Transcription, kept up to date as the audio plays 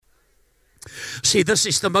See, this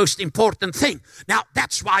is the most important thing. Now,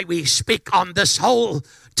 that's why we speak on this whole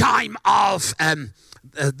time of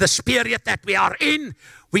this period that we are in.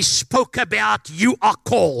 We spoke about you are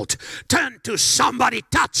called. Turn to somebody,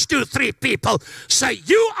 touch 2, 3 people. Say,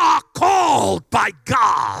 you are called by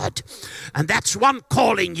God. And that's one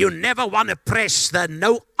calling. You never want to press the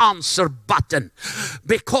no answer button.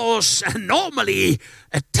 Because normally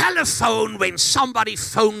a telephone, when somebody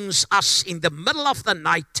phones us in the middle of the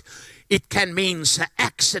night, it can mean an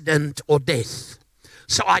accident or death.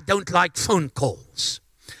 So I don't like phone calls.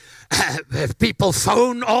 People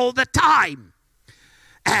phone all the time.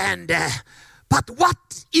 And but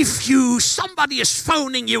what if somebody is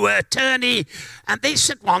phoning you, an attorney, and they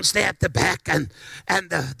sit once there at the back, and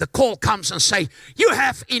the call comes and say, you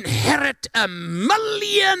have inherited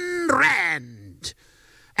R1 million,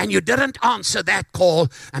 and you didn't answer that call,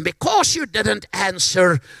 and because you didn't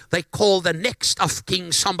answer, they call the next of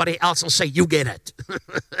kin, somebody else, and say, you get it.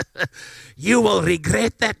 You will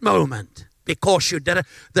regret that moment. Because you did it.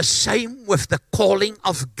 The same with the calling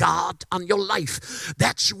of God on your life.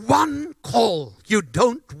 That's one call you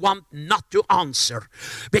don't want not to answer.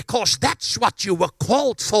 Because that's what you were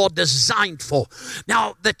called for, designed for.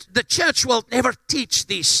 Now, the church will never teach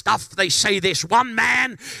this stuff. They say there's one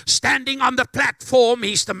man standing on the platform.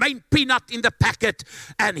 He's the main peanut in the packet.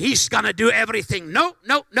 And he's going to do everything. No.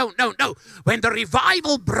 When the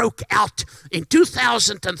revival broke out in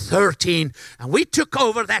 2013, and we took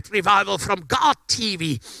over that revival from God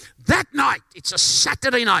TV. That night, it's a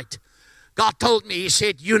Saturday night, God told me, he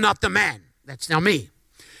said, you're not the man. That's now me.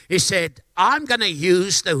 He said, I'm going to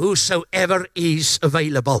use the whosoever is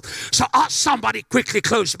available. So ask somebody quickly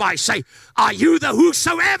close by, say, are you the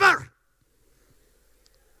whosoever?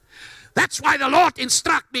 That's why the Lord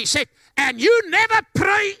instructed me, he said, and you never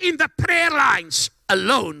pray in the prayer lines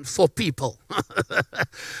alone for people.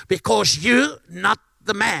 Because you're not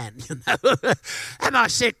the man, And I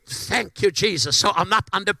said, thank you, Jesus. So I'm not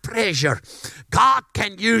under pressure. God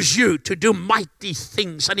can use you to do mighty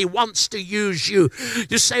things, and he wants to use you.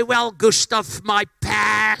 You say, well, Gustav, my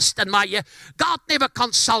past and my... God never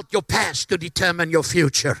consult your past to determine your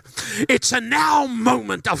future. It's a now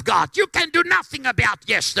moment of God. You can do nothing about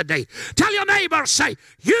yesterday. Tell your neighbor, say,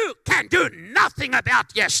 you can do nothing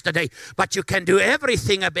about yesterday, but you can do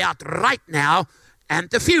everything about right now and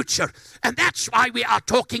the future. And that's why we are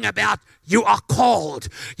talking about you are called.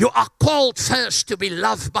 You are called first to be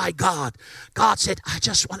loved by God. God said, I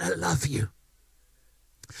just want to love you.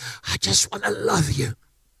 I just want to love you.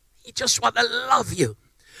 He just want to love you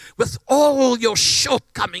with all your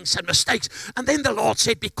shortcomings and mistakes. And then the Lord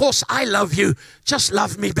said, because I love you, just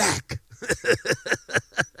love me back.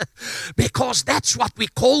 Because that's what we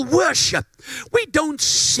call worship. We don't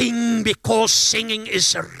sing because singing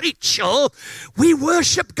is a ritual. We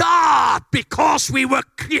worship God because we were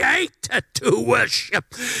created to worship.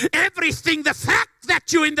 Everything, the fact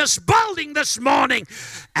that you're in this building this morning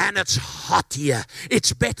and it's hot here,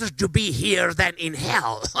 it's better to be here than in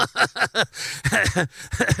hell.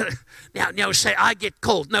 Now say, I get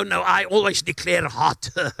cold. No, I always declare hot.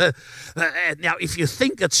 Now, if you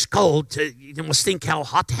think it's cold, you must think how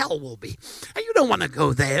hot hell will be. And you don't want to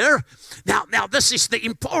go there. Now, this is the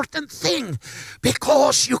important thing,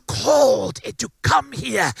 because you're called to come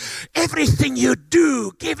here. Everything you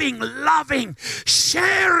do, giving, loving,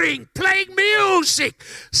 sharing, playing music,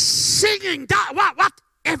 singing,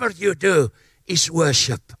 whatever you do is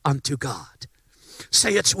worship unto God.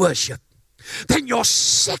 Say it's worship. Then your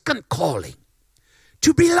second calling,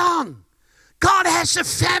 to belong. God has a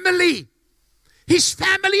family. His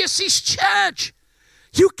family is his church.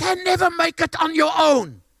 You can never make it on your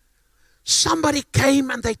own. Somebody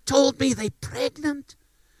came and they told me they're pregnant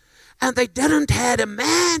and they didn't have a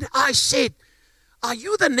man. I said, are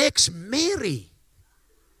you the next Mary?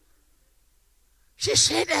 She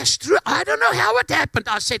said, that's true. I don't know how it happened.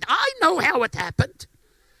 I said, I know how it happened.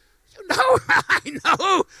 You know, I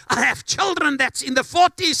know. I have children that's in the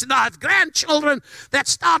 40s and I have grandchildren that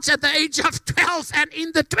starts at the age of 12 and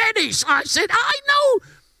in the 20s. I said, I know.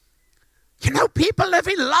 You know, people live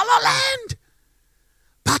in La La Land.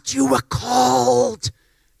 But you were called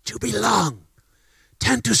to belong.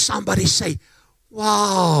 Turn to somebody, say,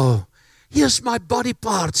 wow, here's my body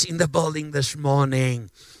parts in the building this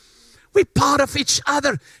morning. We're part of each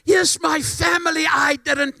other. Here's my family I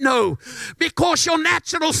didn't know. Because your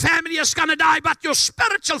natural family is going to die, but your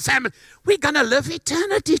spiritual family, we're going to live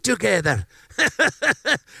eternity together.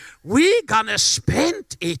 We're going to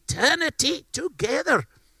spend eternity together.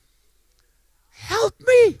 Help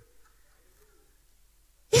me.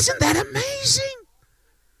 Isn't that amazing?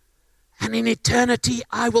 And in eternity,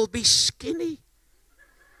 I will be skinny.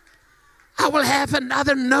 I will will have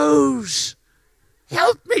another nose.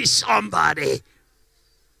 Help me, somebody.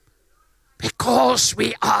 Because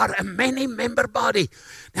we are a many-member body.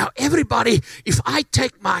 Now, everybody, if I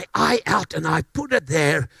take my eye out and I put it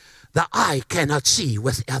there, the eye cannot see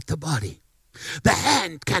without the body. The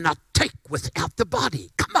hand cannot take without the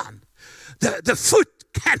body. Come on. The foot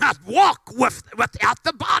cannot walk without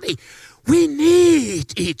the body. We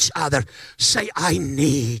need each other. Say, I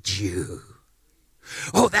need you.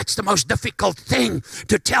 Oh, that's the most difficult thing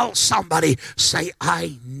to tell somebody. Say,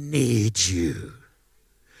 I need you.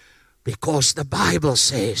 Because the Bible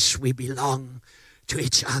says we belong to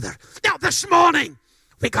each other. Now, this morning,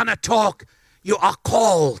 we're going to talk, you are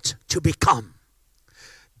called to become.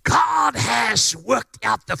 God has worked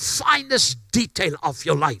out the finest detail of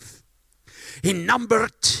your life. He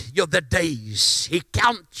numbered the days. He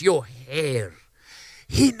counts your hair.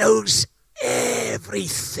 He knows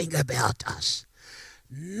everything about us.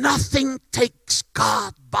 Nothing takes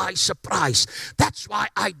God by surprise. That's why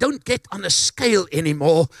I don't get on a scale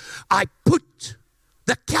anymore. I put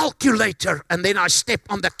the calculator and then I step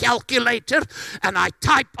on the calculator and I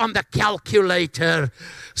type on the calculator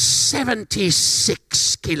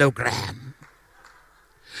 76 kilogram.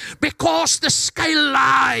 Because the scale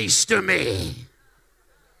lies to me.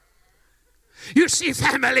 You see,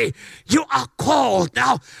 family, you are called.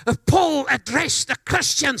 Now, Paul addressed the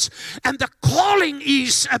Christians, and the calling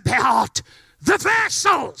is about the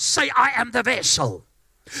vessel. Say, I am the vessel.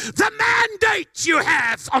 The mandate you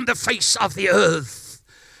have on the face of the earth.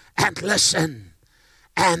 And listen,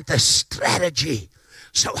 and the strategy.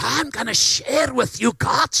 So I'm going to share with you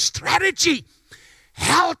God's strategy.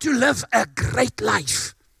 How to live a great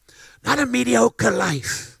life. Not a mediocre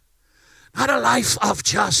life. Not a life of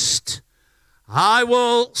just, I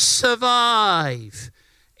will survive.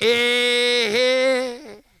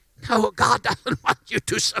 No, God doesn't want you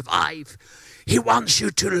to survive. He wants you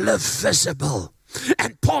to live visible.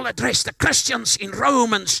 And Paul addressed the Christians in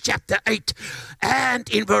Romans chapter 8 and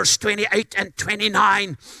in verse 28 and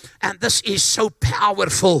 29. And this is so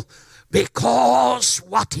powerful because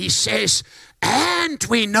what he says, and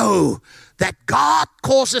we know that God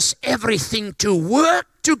causes everything to work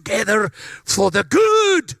together for the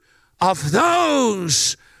good of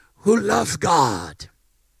those who love God.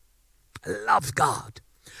 Love God.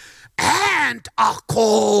 And are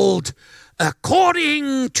called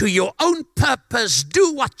according to your own purpose.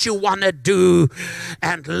 Do what you want to do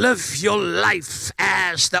and live your life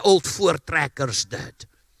as the old voortrekkers did.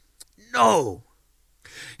 No.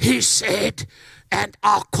 He said, and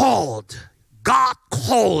are called. God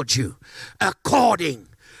called you according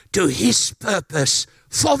to his purpose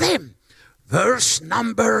for them. Verse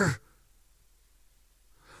number,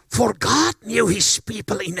 for God knew his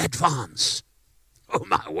people in advance. Oh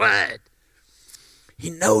my word.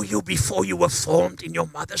 He knew you before you were formed in your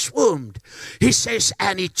mother's womb. He says,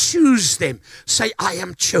 and he chose them. Say, I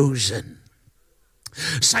am chosen.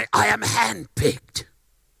 Say, I am handpicked.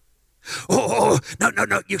 Oh, no.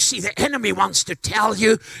 You see, the enemy wants to tell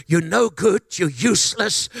you, you're no good, you're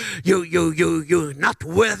useless, you're not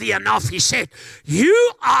worthy enough. He said,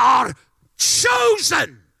 you are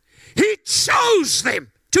chosen. He chose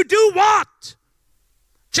them to do what?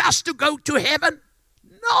 Just to go to heaven?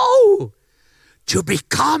 No. To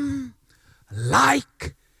become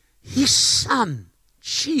like his son,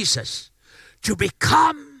 Jesus. To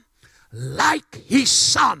become like his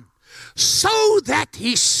son. So that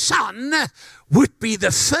his son would be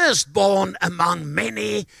the firstborn among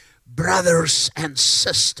many brothers and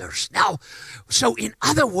sisters. Now, so in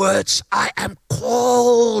other words, I am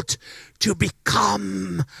called to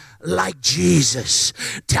become like Jesus.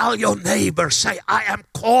 Tell your neighbor, say, I am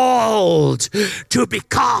called to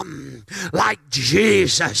become like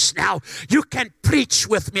Jesus. Now, you can preach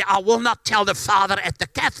with me. I will not tell the father at the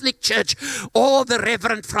Catholic Church or the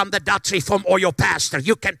reverend from the Dutch Reform or your pastor.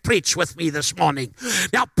 You can preach with me this morning.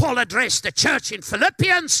 Now, Paul addressed the church in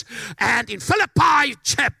Philippians and in Philippi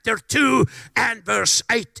chapter 2 and verse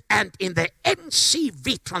 8 and in the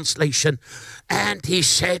NCV translation. And he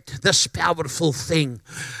said this powerful thing.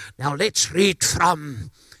 Now let's read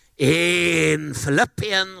from in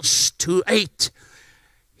Philippians 2:8.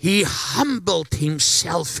 He humbled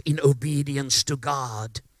himself in obedience to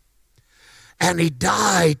God. And he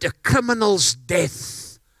died a criminal's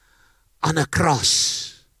death on a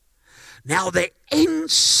cross. Now the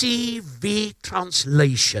NCV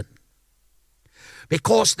translation,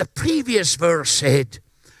 because the previous verse said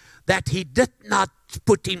that he did not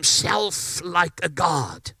put himself like a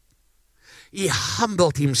God. He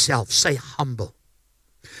humbled himself. Say humble.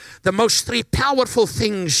 The most three powerful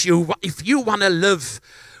things if you want to live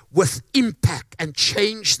with impact and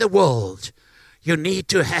change the world, You need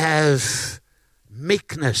to have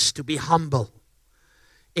meekness, to be humble,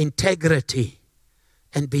 integrity,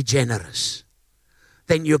 and be generous.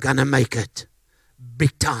 Then you're going to make it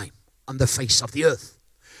big time on the face of the earth.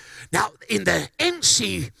 Now, in the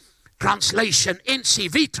NCV translation,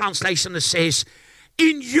 it says,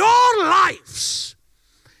 in your lives,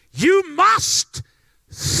 you must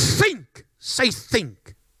think, say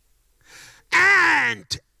think,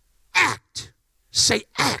 and act, say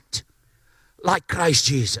act, like Christ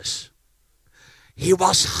Jesus. He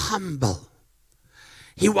was humble.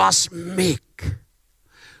 He was meek,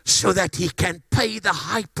 so that he can pay the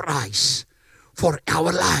high price for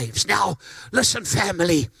our lives. Now, listen,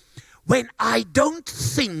 family, when I don't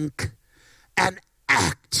think and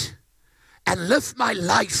act and live my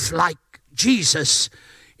life like Jesus,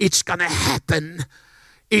 it's going to happen.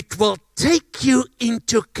 It will take you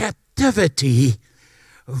into captivity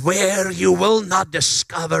where you will not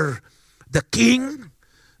discover the king,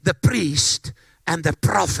 the priest, and the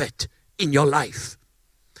prophet in your life.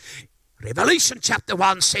 Revelation chapter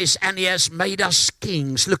 1 says, and he has made us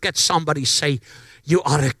kings. Look at somebody, say, you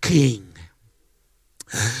are a king.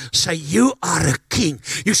 Say, you are a king.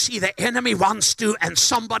 You see, the enemy wants to, and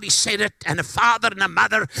somebody said it, and a father and a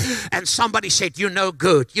mother, and somebody said, you're no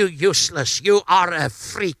good, you're useless, you are a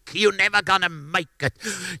freak, you're never gonna make it,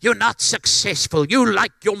 you're not successful, you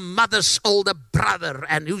like your mother's older brother,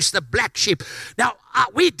 and who's the black sheep. Now,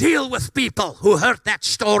 we deal with people who heard that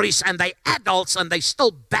stories, and they adults, and they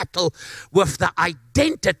still battle with the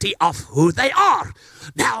identity of who they are.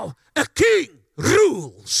 Now, a king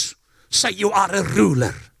rules. Say, you are a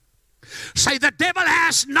ruler. Say, the devil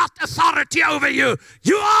has not authority over you.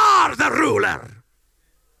 You are the ruler.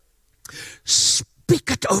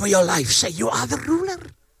 Speak it over your life. Say, you are the ruler.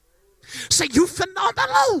 Say, you're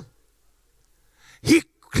phenomenal. He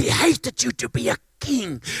created you to be a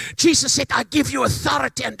king. Jesus said, I give you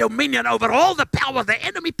authority and dominion over all the power the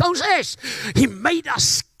enemy possesses. He made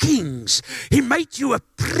us kings. He made you a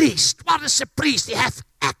priest. What is a priest? He has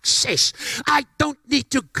access. I don't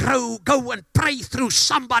need to go and pray through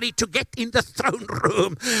somebody to get in the throne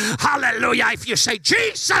room. Hallelujah. If you say,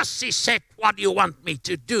 Jesus, he said, what do you want me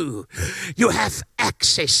to do? You have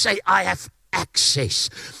access. Say, I have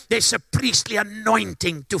access. There's a priestly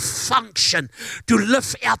anointing to function, to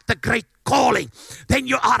live out the great calling. Then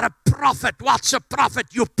you are a prophet. What's a prophet?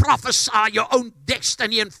 You prophesy your own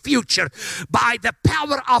destiny and future. By the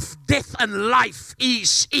power of death and life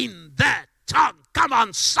is in that tongue. Come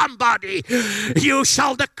on, somebody. You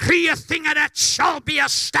shall decree a thing and it shall be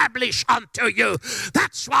established unto you.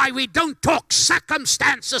 That's why we don't talk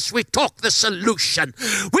circumstances, we talk the solution.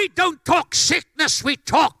 We don't talk sickness, we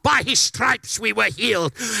talk by his stripes we were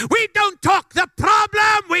healed. We don't talk the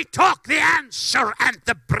problem, we talk the answer and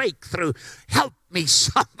the breakthrough. Help me,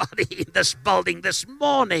 somebody in this building this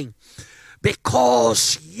morning,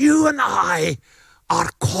 because you and I are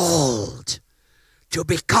called to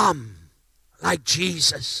become like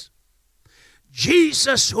Jesus.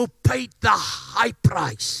 Jesus who paid the high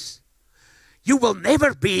price. You will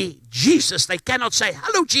never be Jesus. They cannot say,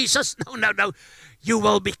 hello, Jesus. No. You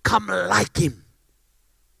will become like him.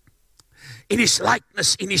 In his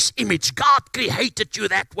likeness, in his image. God created you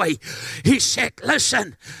that way. He said,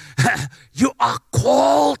 listen, you are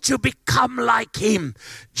called to become like him.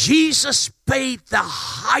 Jesus paid the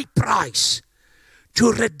high price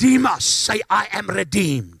to redeem us. Say, I am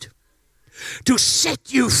redeemed. To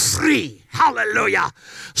set you free, hallelujah,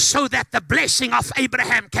 so that the blessing of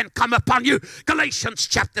Abraham can come upon you. Galatians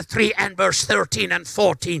chapter 3 and verse 13 and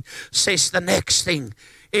 14 says the next thing.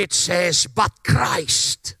 It says, but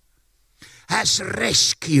Christ has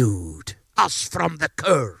rescued us from the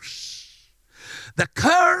curse. The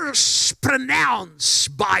curse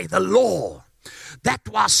pronounced by the law. That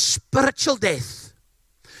was spiritual death.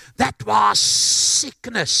 That was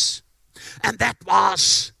sickness. And that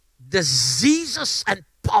was diseases and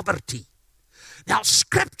poverty. Now,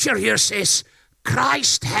 scripture here says,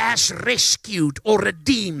 Christ has rescued or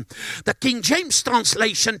redeemed. The King James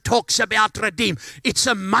translation talks about redeem. It's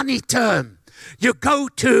a money term. You go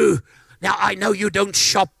to, now I know you don't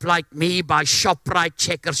shop like me by ShopRite,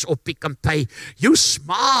 Checkers, or Pick and Pay. You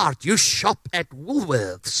smart. You shop at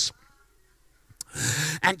Woolworths.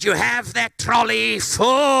 And you have that trolley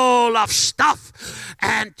full of stuff,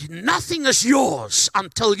 and nothing is yours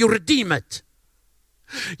until you redeem it.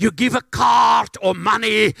 You give a card or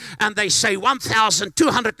money, and they say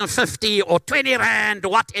 1,250 or 20 rand,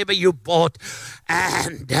 whatever you bought,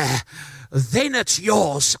 and then it's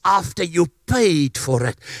yours after you paid for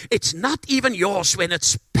it. It's not even yours when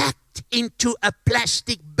it's packed into a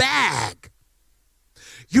plastic bag.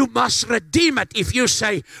 You must redeem it. If you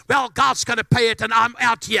say, well, God's going to pay it and I'm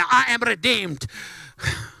out here, I am redeemed,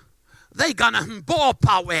 they're going to bore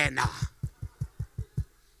pawena.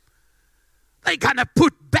 They're going to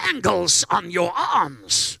put bangles on your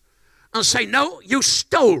arms and say, no, you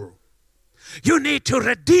stole. You need to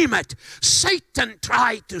redeem it. Satan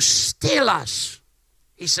tried to steal us.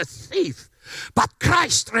 He's a thief. But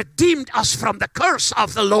Christ redeemed us from the curse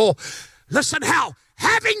of the law. Listen how.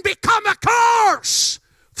 Having become a curse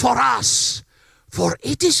for us. For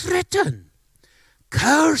it is written,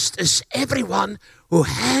 cursed is everyone who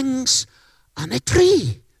hangs on a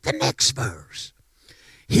tree. The next verse.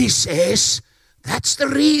 He says, that's the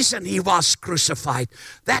reason he was crucified.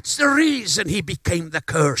 That's the reason he became the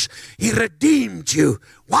curse. He redeemed you.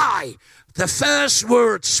 Why? The first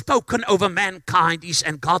word spoken over mankind is,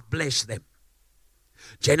 and God bless them.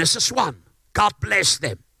 Genesis 1, God bless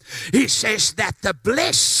them. He says that the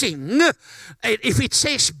blessing, if it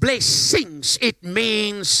says blessings, it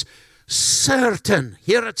means certain.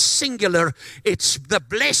 Here it's singular. It's the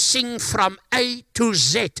blessing from A to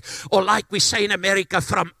Z. Or like we say in America,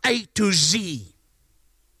 from A to Z.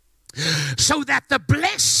 So that the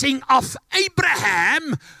blessing of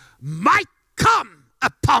Abraham might come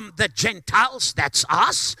upon the Gentiles, that's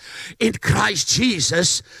us, in Christ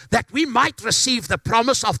Jesus, that we might receive the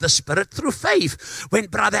promise of the Spirit through faith. When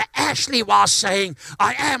Brother Ashley was saying,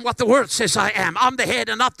 I am what the Word says I am, I'm the head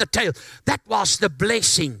and not the tail, that was the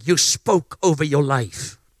blessing you spoke over your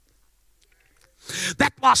life.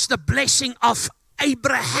 That was the blessing of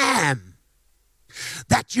Abraham.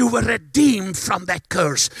 That you were redeemed from that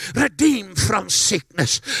curse, redeemed from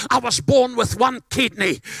sickness. I was born with one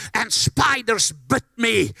kidney and spiders bit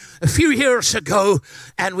me a few years ago,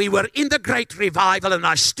 and we were in the great revival and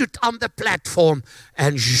I stood on the platform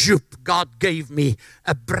and zoop, God gave me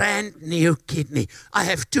a brand new kidney. I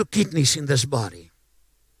have 2 kidneys in this body.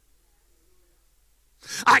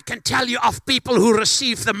 I can tell you of people who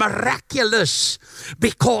received the miraculous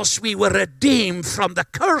because we were redeemed from the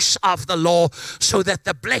curse of the law so that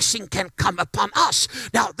the blessing can come upon us.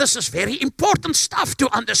 Now, this is very important stuff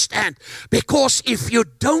to understand, because if you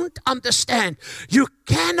don't understand, you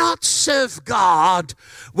cannot serve God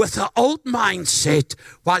with an old mindset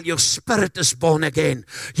while your spirit is born again.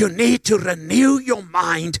 You need to renew your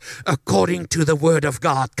mind according to the Word of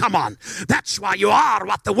God. Come on. That's why you are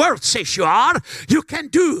what the Word says you are. You can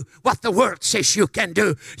do what the Word says you can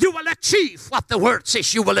do. You will achieve what the Word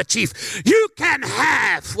says you will achieve. You can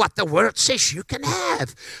have what the Word says you can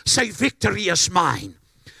have. Say, victory is mine.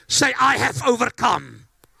 Say, I have overcome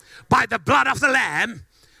by the blood of the Lamb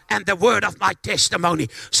and the word of my testimony.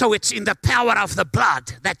 So it's in the power of the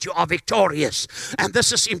blood that you are victorious. And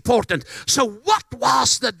this is important. So what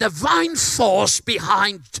was the divine force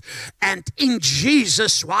behind and in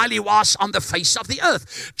Jesus while he was on the face of the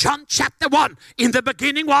earth? John chapter 1. In the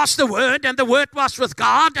beginning was the Word, and the Word was with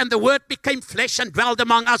God, and the Word became flesh and dwelled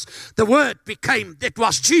among us. The Word it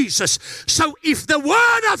was Jesus. So if the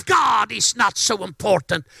Word of God is not so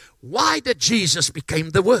important, why did Jesus become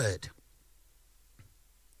the Word?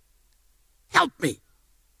 Help me.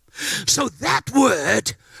 So that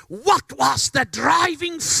word, what was the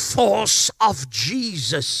driving force of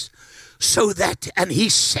Jesus? So that, and he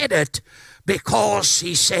said it because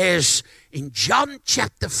he says in John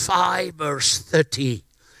chapter 5 verse 30,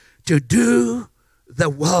 to do the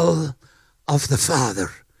will of the Father.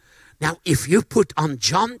 Now if you put on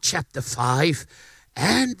John chapter 5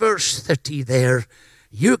 and verse 30 there,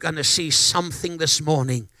 you're going to see something this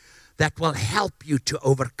morning that will help you to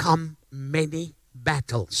overcome many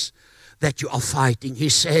battles that you are fighting. He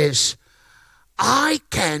says, I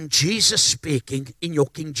can, Jesus speaking, in your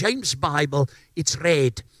King James Bible, it's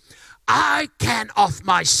read, I can of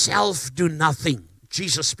myself do nothing.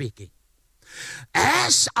 Jesus speaking.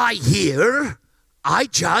 As I hear, I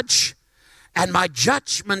judge, and my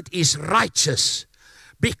judgment is righteous,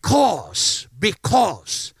 because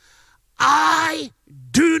I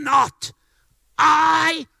do not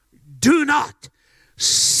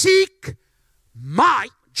seek my,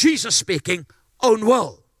 Jesus speaking, own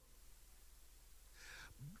will.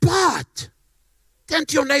 But, turn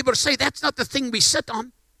to your neighbor, say, that's not the thing we sit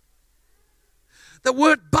on. The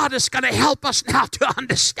word but is going to help us now to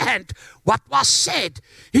understand what was said.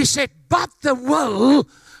 He said, but the will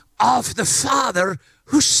of the Father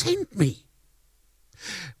who sent me.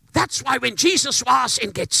 That's why when Jesus was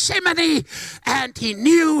in Gethsemane and he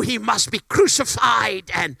knew he must be crucified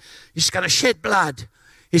and he's going to shed blood,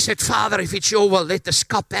 he said, Father, if it's your will, let this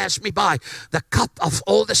cup pass me by. The cup of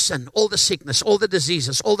all the sin, all the sickness, all the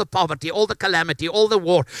diseases, all the poverty, all the calamity, all the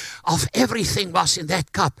war, of everything was in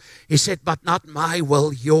that cup. He said, but not my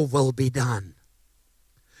will, your will be done.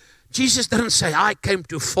 Jesus didn't say, I came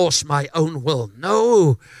to force my own will.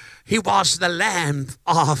 No, he was the lamb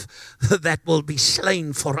that will be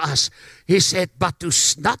slain for us. He said, but to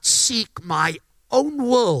not seek my own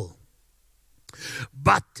will,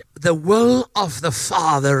 but the will of the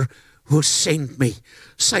Father who sent me.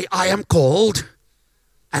 Say, I am called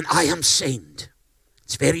and I am sent.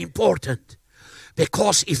 It's very important.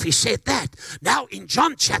 Because if he said that, now in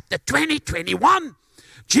John chapter 20, 21,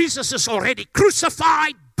 Jesus is already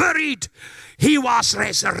crucified, buried. He was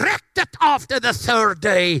resurrected after the third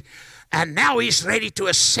day. And now he's ready to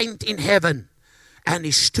ascend in heaven. And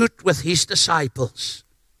he stood with his disciples.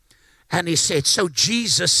 And he said, so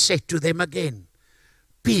Jesus said to them again,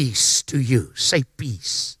 peace to you. Say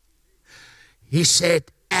peace. He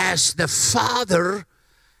said, as the Father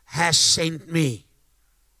has sent me.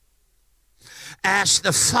 As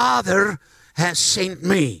the Father has sent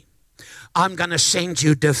me, I'm going to send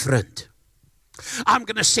you different. I'm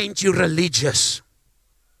going to send you religious.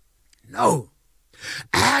 No.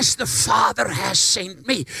 As the Father has sent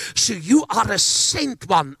me. So you are a sent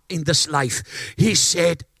one in this life. He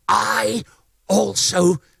said, I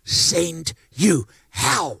also send you.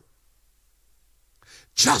 How?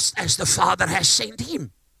 Just as the Father has sent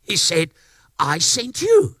him. He said, I sent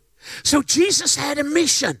you. So Jesus had a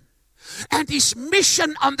mission. And his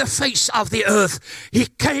mission on the face of the earth, he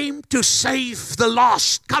came to save the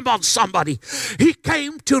lost. Come on, somebody. He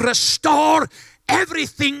came to restore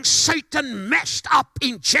everything Satan messed up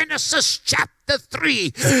in Genesis chapter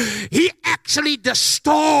 3. He actually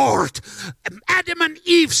distorted Adam and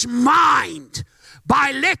Eve's mind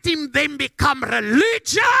by letting them become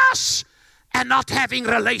religious and not having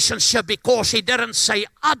relationship, because he didn't say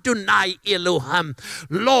Adonai Elohim,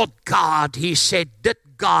 Lord God. He said, did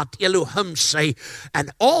God Elohim say,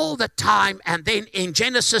 and all the time, and then in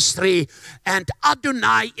Genesis 3, and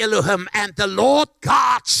Adonai Elohim, and the Lord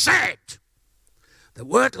God said. The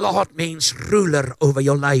word Lord means ruler over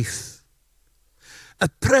your life. A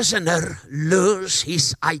prisoner loses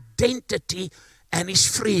his identity and his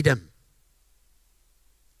freedom.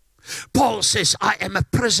 Paul says, I am a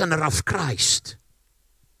prisoner of Christ.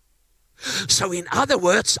 So in other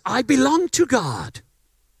words, I belong to God.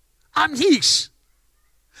 I'm his.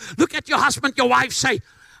 Look at your husband, your wife, say,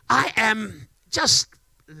 I am just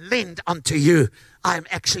lent unto you. I am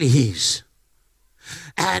actually his.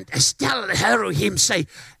 And tell her or him, say,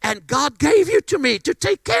 and God gave you to me to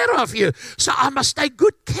take care of you. So I must take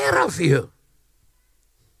good care of you.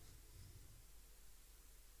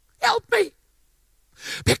 Help me.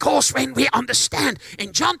 Because when we understand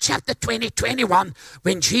in John chapter 20, 21,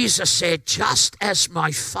 when Jesus said, just as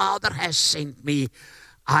my Father has sent me,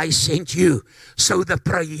 I sent you. So the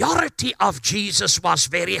priority of Jesus was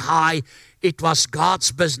very high. It was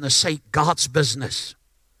God's business. Say God's business.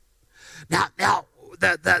 Now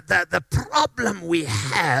the problem we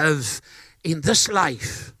have in this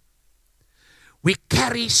life, we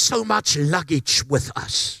carry so much luggage with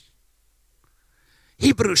us.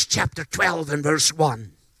 Hebrews chapter 12 and verse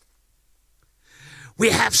 1. We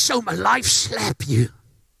have so much. Life slapped you.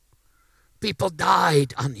 People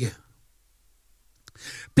died on you.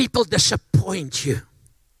 People disappoint you.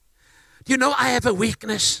 Do you know I have a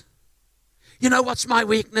weakness? You know what's my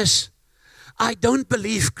weakness? I don't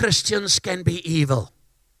believe Christians can be evil.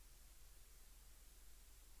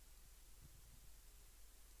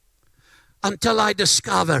 Until I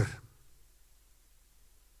discover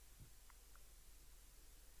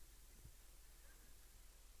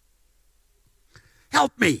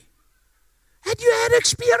help me. Had you had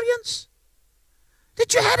experience?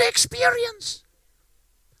 Did you have experience?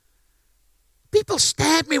 People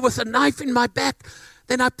stab me with a knife in my back.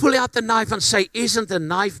 Then I pull out the knife and say, isn't the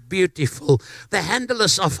knife beautiful? The handle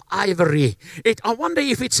is of ivory. I wonder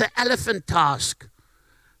if it's an elephant tusk.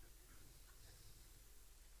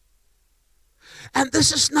 And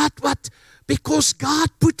this is not what, because God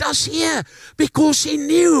put us here, because he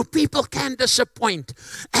knew people can disappoint,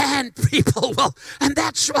 and people will, and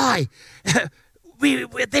that's why we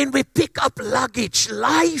pick up luggage.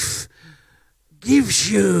 Life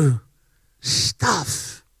gives you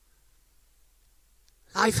stuff.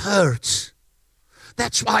 Life hurts.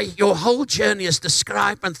 That's why your whole journey is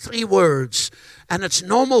described in 3 words, and it's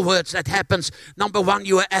normal words that happens. Number 1,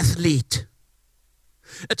 you're an athlete.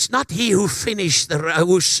 It's not he who finished,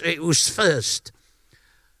 who's first.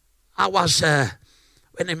 I was,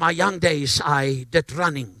 when in my young days, I did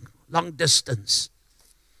running, long distance.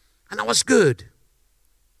 And I was good.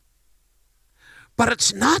 But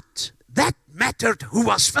it's not that mattered who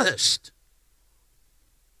was first.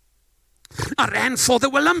 I ran for the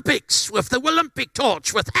Olympics, with the Olympic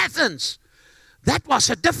torch, with Athens. That was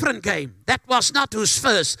a different game. That was not who's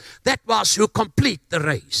first. That was who complete the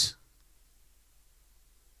race.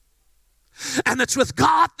 And it's with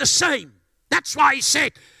God the same. That's why he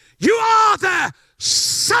said, you are the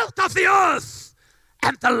salt of the earth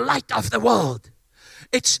and the light of the world.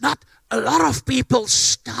 It's not a lot of people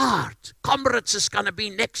start. Comrades is going to be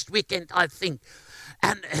next weekend, I think.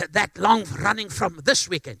 And that long running from this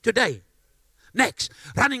weekend, today, next,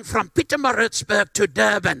 running from Pietermaritzburg to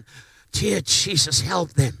Durban. Dear Jesus,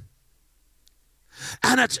 help them.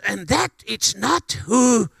 And it's not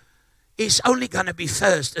who is only going to be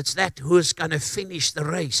first. It's that who is going to finish the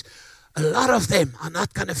race. A lot of them are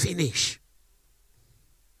not going to finish.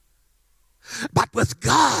 But with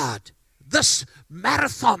God, this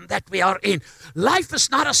marathon that we are in, life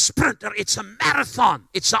is not a sprinter, it's a marathon.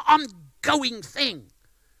 It's an ongoing thing.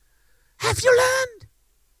 Have you learned?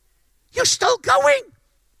 You're still going.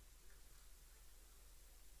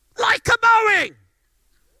 Like a Boeing.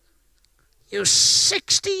 You're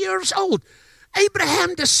 60 years old.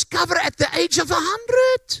 Abraham discovered at the age of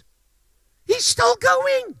 100. He's still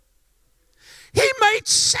going. He made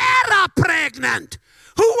Sarah pregnant,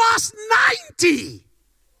 who was 90.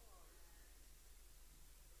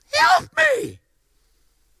 Help me.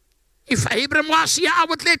 If Abraham was here, I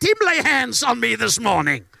would let him lay hands on me this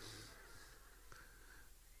morning.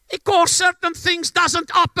 Because certain things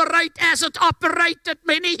doesn't operate as it operated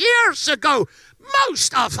many years ago.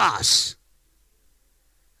 Most of us.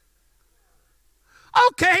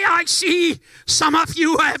 Okay, I see some of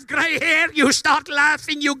you have gray hair. You start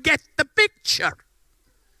laughing. You get the picture.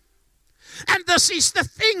 And this is the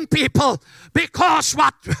thing, people. Because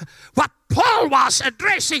what Paul was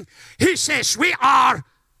addressing, he says, we are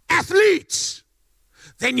athletes.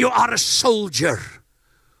 Then you are a soldier.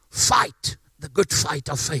 Fight the good fight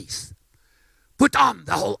of faith. Put on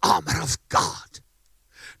the whole armor of God.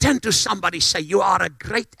 Turn to somebody, say, you are a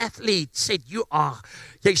great athlete. Say,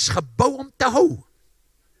 jy's gebou om te hou.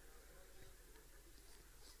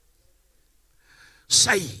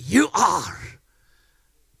 Say, you are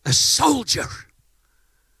a soldier.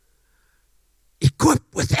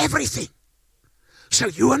 Equipped with everything. So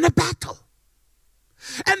you're in a battle.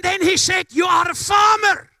 And then he said, you are a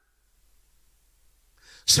farmer.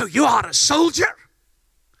 So you are a soldier,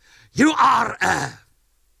 you are an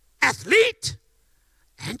athlete,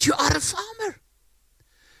 and you are a farmer.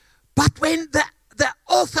 But when the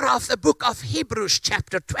author of the book of Hebrews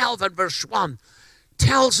chapter 12 and verse 1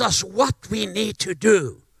 tells us what we need to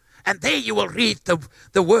do, and there you will read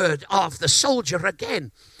the word of the soldier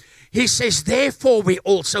again. He says, therefore we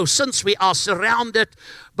also, since we are surrounded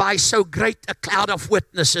by so great a cloud of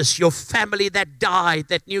witnesses, your family that died,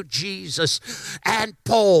 that knew Jesus, and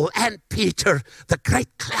Paul and Peter, the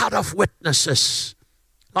great cloud of witnesses.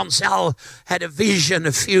 Lonselle had a vision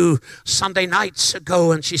a few Sunday nights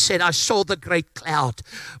ago, and she said, I saw the great cloud.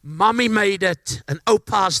 Mommy made it, and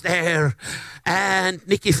Opa's there, and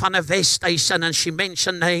Nikki van der Westhuizen, and she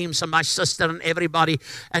mentioned names, and my sister and everybody,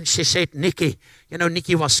 and she said, Nikki, you know,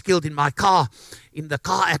 Nikki was killed in my car, in the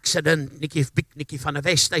car accident, Nikki van der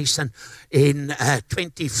Westhuizen, in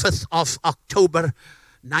 25th of October,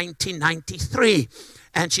 1993.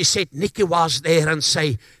 And she said, Nikki was there and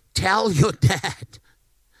say, tell your dad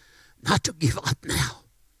not to give up now.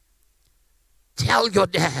 Tell your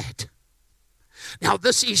dad. Now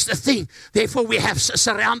this is the thing. Therefore we have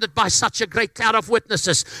surrounded by such a great cloud of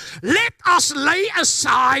witnesses. Let us lay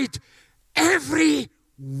aside every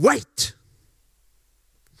weight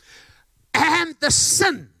and the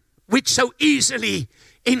sin which so easily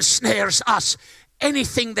ensnares us.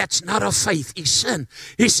 Anything that's not of faith is sin.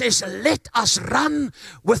 He says, let us run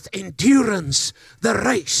with endurance the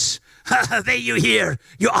race. There you hear,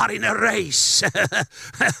 you are in a race.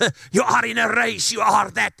 You are in a race. You are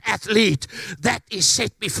that athlete that is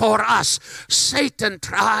set before us. Satan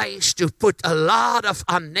tries to put a lot of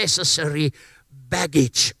unnecessary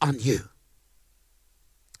baggage on you,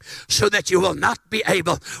 so that you will not be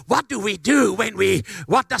able. What do we do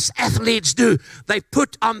what does athletes do? They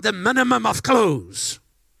put on the minimum of clothes,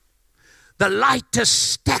 the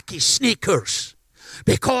lightest tacky sneakers,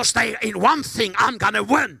 because they, in one thing, I'm going to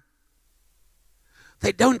win.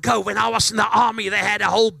 They don't go. When I was in the army, they had a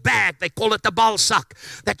whole bag. They call it the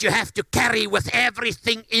balsak, that you have to carry with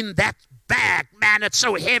everything in that bag. Man, it's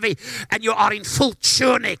so heavy. And you are in full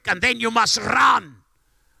tunic. And then you must run.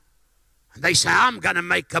 And they say, I'm going to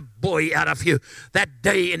make a boy out of you. That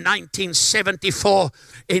day in 1974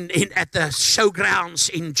 at the showgrounds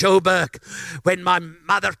in Joburg, when my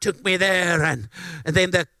mother took me there, and then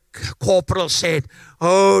the corporal said,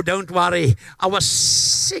 oh, don't worry. I was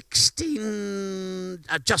 16,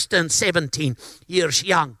 just turned 17 years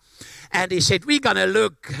young. And he said, we're going to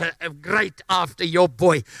look great after your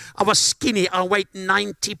boy. I was skinny. I weighed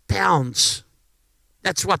 90 pounds.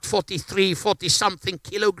 That's what, 40-something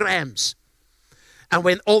kilograms. And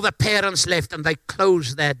when all the parents left and they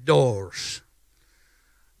closed their doors,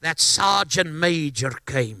 that sergeant major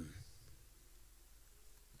came.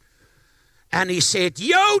 And he said,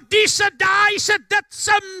 "Yo, disse daai se dit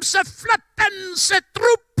sim se flippen se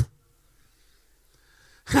troep."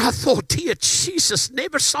 And I thought, dear Jesus,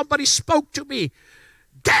 never somebody spoke to me.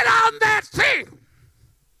 Get on that thing.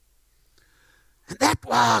 And that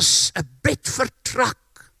was a Bedford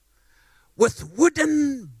truck with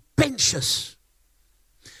wooden benches.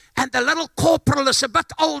 And the little corporal is a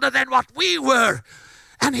bit older than what we were.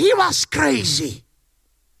 And he was crazy.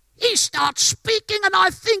 He starts speaking and I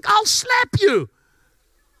think, I'll slap you.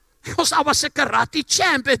 Because I was a karate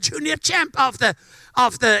champ, a junior champ of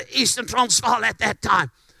the Eastern Transvaal at that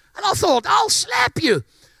time. And I thought, I'll slap you.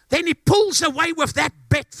 Then he pulls away with that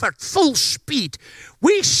Bedford, full speed.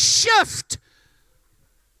 We shift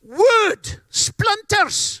wood,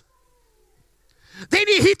 splinters. Then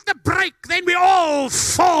he hit the brake. Then we all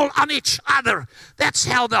fall on each other. That's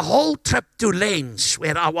how the whole trip to Lens,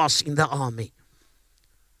 where I was in the army.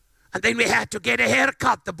 And then we had to get a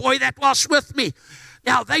haircut, the boy that was with me.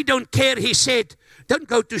 Now, they don't care. He said, don't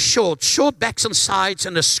go to short backs and sides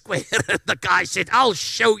and a square. The guy said, I'll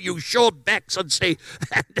show you short backs and say,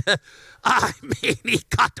 and I mean, he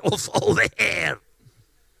cut off all the hair.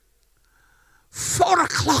 4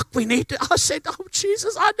 o'clock we need to, I said, oh,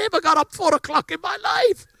 Jesus, I never got up 4 o'clock in my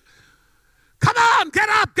life. Come on, get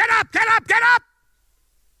up, get up, get up, get up.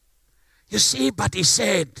 You see, but he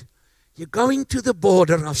said, you're going to the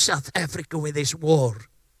border of South Africa where there's war.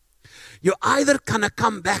 You're either going to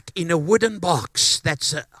come back in a wooden box,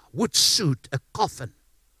 that's a wood suit, a coffin,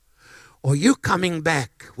 or you coming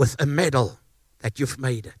back with a medal that you've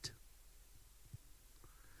made it.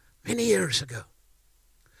 Many years ago.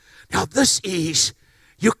 Now this is,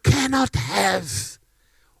 you cannot have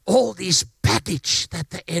all these baggage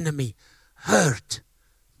that the enemy, hurt,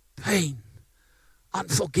 pain,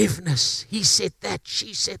 unforgiveness. He said that,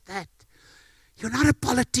 she said that. You're not a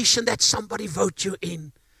politician that somebody vote you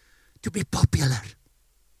in to be popular.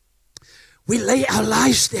 We lay our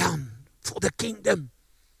lives down for the kingdom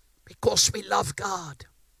because we love God.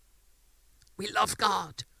 We love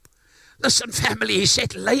God. Listen, family, he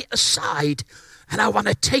said, lay aside. And I want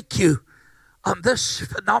to take you on this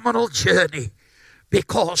phenomenal journey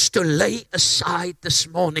because to lay aside this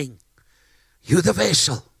morning, you're the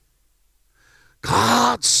vessel.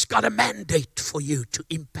 God's got a mandate for you to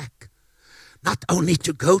impact. Not only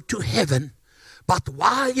to go to heaven, but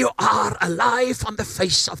while you are alive on the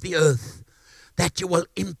face of the earth, that you will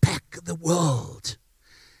impact the world.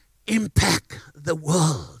 Impact the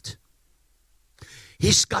world.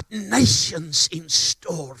 He's got nations in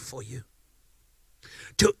store for you.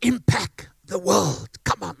 To impact the world.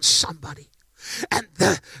 Come on, somebody. And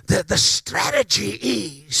the strategy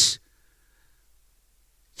is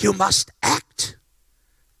you must act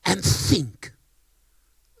and think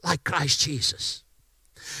like Christ Jesus.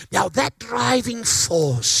 Now that driving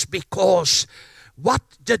force, because what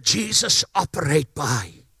did Jesus operate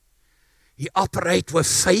by? He operated with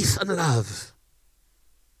faith and love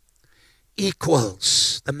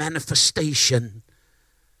equals the manifestation.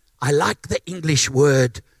 I like the English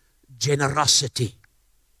word generosity.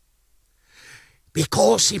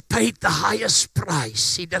 Because he paid the highest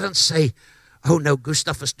price. He didn't say, oh no,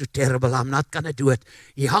 Gustav is too terrible, I'm not going to do it.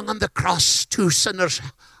 He hung on the cross, 2 sinners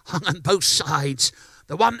hung on both sides.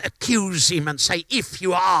 The one accused him and say, if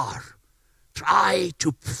you are, try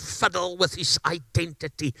to fiddle with his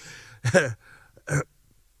identity.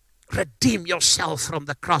 Redeem yourself from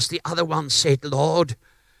the cross. The other one said, Lord,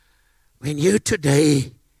 when you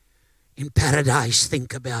today in paradise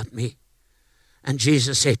think about me. And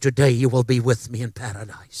Jesus said, today you will be with me in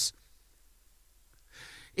paradise.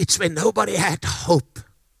 It's when nobody had hope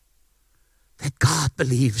that God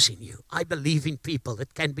believes in you. I believe in people.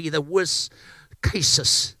 It can be the worst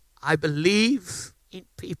cases. I believe in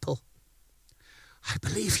people. I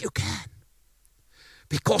believe you can.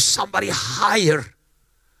 Because somebody higher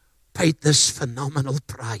paid this phenomenal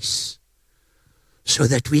price so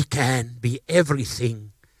that we can be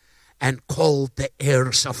everything and called the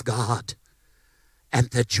heirs of God and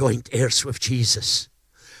the joint heirs with Jesus.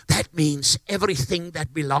 That means everything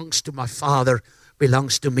that belongs to my Father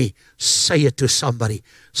belongs to me. Say it to somebody.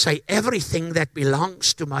 Say, everything that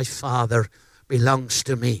belongs to my Father belongs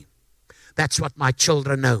to me. That's what my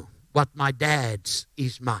children know. What my dad's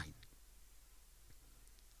is mine.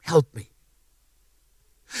 Help me.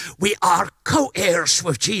 We are co-heirs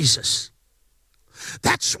with Jesus.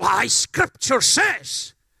 That's why Scripture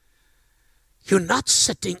says you're not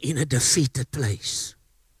sitting in a defeated place.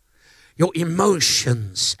 Your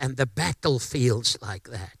emotions and the battlefields like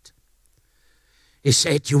that. He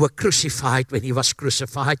said you were crucified when he was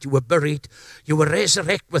crucified. You were buried. You were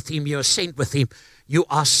resurrected with him. You were sent with him. You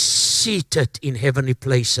are seated in heavenly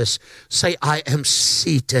places. Say, I am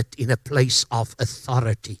seated in a place of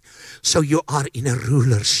authority. So you are in a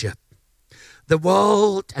rulership. The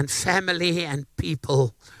world and family and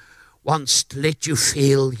people wants to let you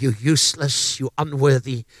feel you're useless, you're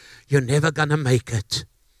unworthy, you're never going to make it.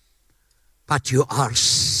 But you are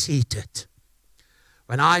seated.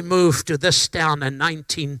 When I moved to this town in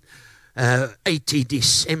 1980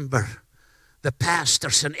 December, the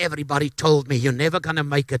pastors and everybody told me, you're never going to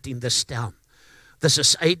make it in this town. This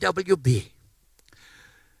is AWB.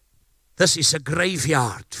 This is a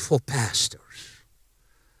graveyard for pastors.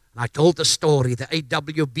 And I told the story. The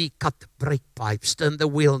AWB cut the brake pipes, turned the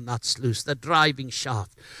wheel nuts loose, the driving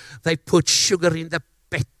shaft. They put sugar in the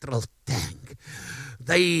petrol tank.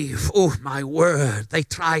 Oh my word, they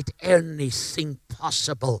tried anything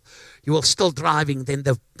possible. You were still driving, then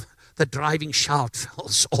the driving shaft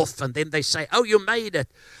falls off, and then they say, oh, you made it.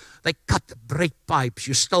 They cut the brake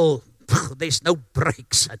pipes. There's no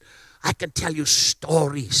brakes. And I can tell you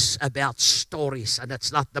stories about stories, and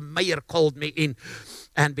it's not, the mayor called me in,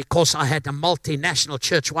 and because I had a multinational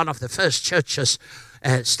church, one of the first churches,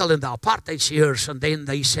 still in the apartheid years, and then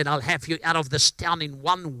they said, I'll have you out of this town in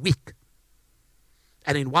 1 week.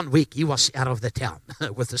 And in 1 week, he was out of the town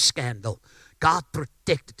with a scandal. God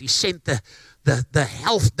protected. He sent the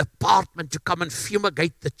health department to come and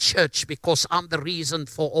fumigate the church because I'm the reason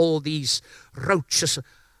for all these roaches.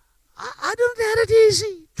 I don't have it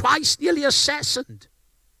easy. Twice nearly assassinated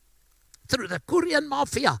through the Korean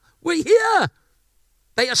mafia. We're here.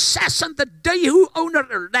 They assassinated the Daewoo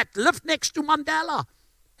owner that lived next to Mandela.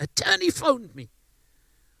 Attorney phoned me.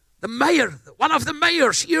 The mayor, one of the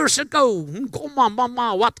mayors years ago,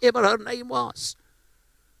 Ngoma, whatever her name was,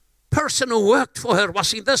 person who worked for her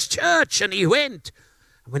was in this church, and he went.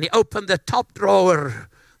 When he opened the top drawer,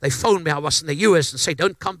 they phoned me. I was in the U.S. and said,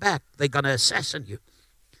 don't come back. They're going to assassinate you.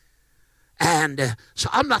 And so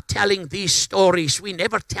I'm not telling these stories. We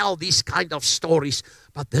never tell these kind of stories.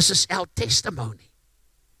 But this is our testimony.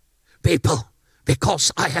 People,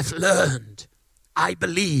 because I have learned, I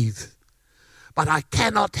believe, but I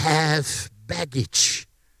cannot have baggage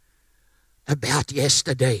about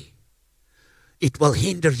yesterday. It will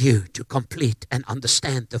hinder you to complete and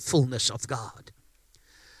understand the fullness of God.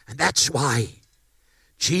 And that's why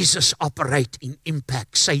Jesus operates in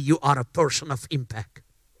impact. Say you are a person of impact.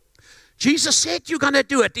 Jesus said you're going to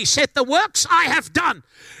do it. He said the works I have done,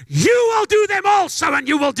 you will do them also, and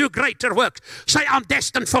you will do greater works. Say I'm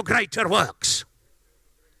destined for greater works.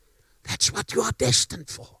 That's what you are destined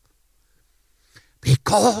for.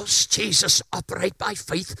 Because Jesus operated by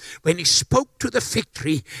faith. When he spoke to the fig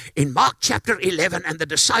tree in Mark chapter 11, and the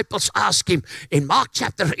disciples asked him in Mark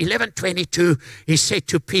chapter 11:22, he said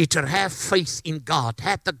to Peter, have faith in God.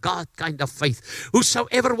 Have the God kind of faith.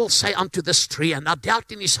 Whosoever will say unto this tree, and not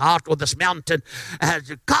doubt in his heart, or this mountain,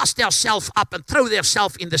 cast thyself up and throw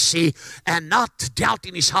thyself in the sea, and not doubt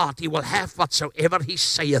in his heart, he will have whatsoever he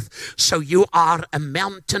saith. So you are a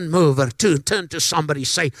mountain mover. Turn to somebody,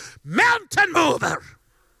 say, mountain mover.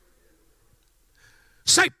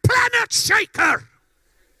 Say, planet shaker.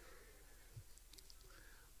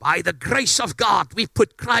 By the grace of God, we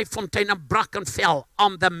put Kraaifontein and Brackenfell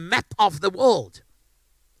on the map of the world.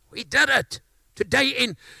 We did it.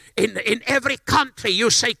 Today in every country, you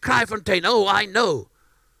say Kraaifontein. Oh, I know.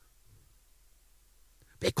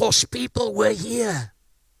 Because people were here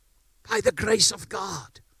by the grace of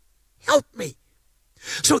God. Help me.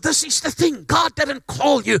 So this is the thing. God didn't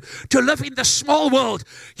call you to live in the small world.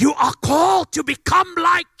 You are called to become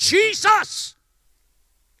like Jesus.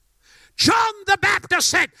 John the Baptist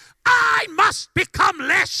said, I must become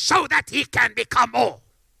less so that he can become more.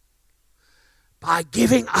 By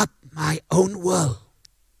giving up my own will.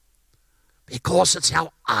 Because it's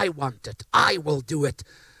how I want it. I will do it.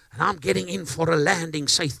 And I'm getting in for a landing.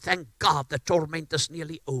 Say, thank God the torment is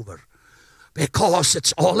nearly over. Because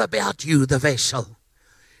it's all about you, the vessel.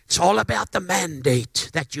 It's all about the mandate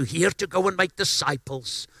that you're here to go and make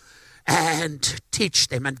disciples and teach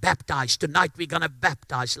them and baptize. Tonight we're going to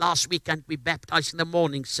baptize. Last weekend we baptized in the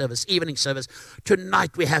morning service, evening service.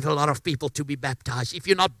 Tonight we have a lot of people to be baptized. If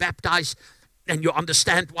you're not baptized and you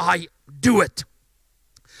understand why, do it.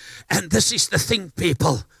 And this is the thing,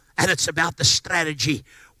 people, and it's about the strategy.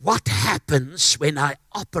 What happens when I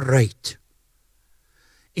operate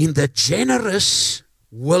in the generous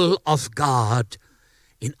will of God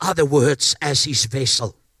In other words, as his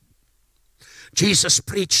vessel. Jesus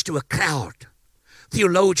preached to a crowd.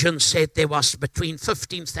 Theologians said there was between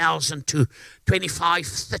 15,000 to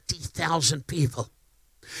 30,000 people.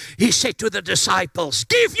 He said to the disciples,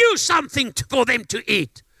 give you something for them to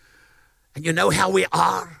eat. And you know how we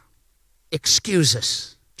are?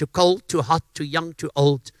 Excuses. Too cold, too hot, too young, too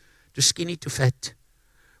old, too skinny, too fat.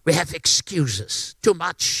 We have excuses. Too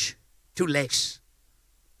much, too less.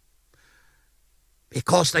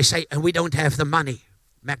 Because they say, and we don't have the money.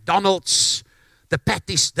 McDonald's, the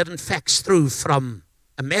patties didn't fax through from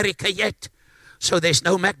America yet, so there's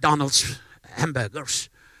no McDonald's hamburgers.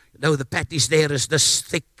 You know, the patties there is this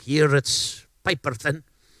thick. Here it's paper thin.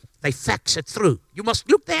 They fax it through. You must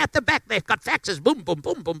look there at the back. They've got faxes. Boom, boom,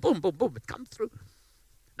 boom, boom, boom, boom, boom. It comes through.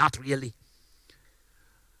 Not really.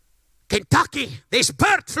 Kentucky, there's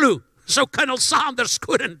bird flu, so Colonel Sanders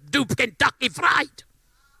couldn't do Kentucky Fried.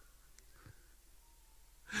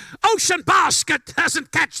 Ocean Basket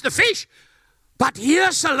doesn't catch the fish. But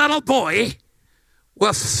here's a little boy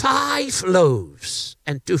with 5 loaves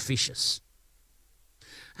and 2 fishes.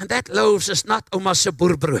 And that loaves is not oma se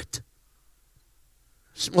boerbrood.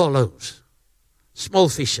 Small loaves, small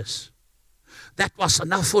fishes. That was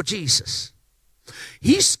enough for Jesus.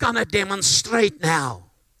 He's going to demonstrate now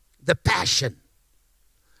the passion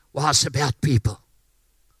was about people.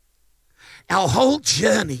 Our whole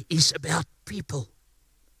journey is about people.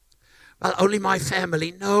 Well, only my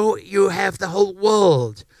family. No, you have the whole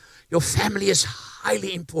world. Your family is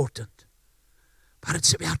highly important. But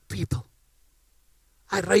it's about people.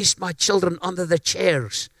 I raised my children under the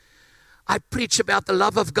chairs. I preach about the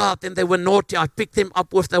love of God, and they were naughty. I picked them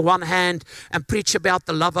up with the one hand and preach about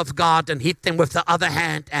the love of God and hit them with the other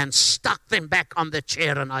hand and stuck them back on the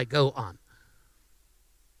chair, and I go on.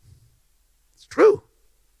 It's true.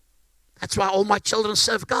 That's why all my children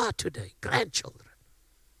serve God today, grandchildren.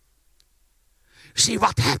 See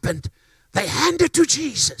what happened? They handed to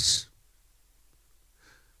Jesus.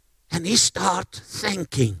 And he started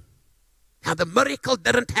thanking. Now the miracle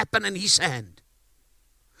didn't happen in his hand.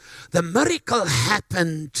 The miracle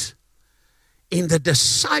happened in the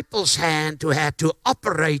disciples' hand who had to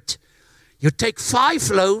operate. You take 5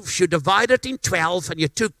 loaves, you divide it in 12, and you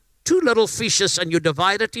took 2 little fishes and you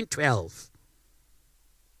divide it in 12.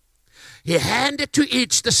 He handed to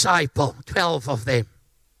each disciple 12 of them.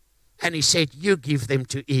 And he said, you give them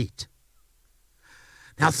to eat.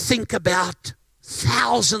 Now think about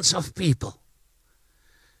thousands of people.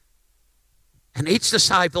 And each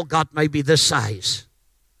disciple got maybe this size.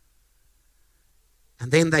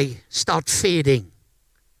 And then they start feeding.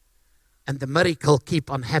 And the miracle keep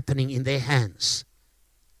on happening in their hands.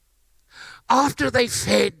 After they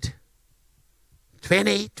fed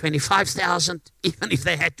 20, 25,000, even if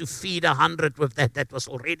they had to feed 100 with that, that was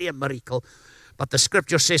already a miracle. But the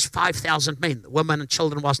scripture says 5,000 men, women and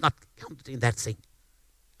children was not counted in that thing.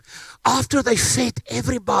 After they fed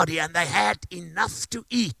everybody and they had enough to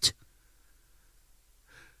eat,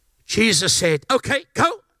 Jesus said, okay,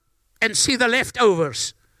 go and see the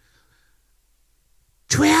leftovers.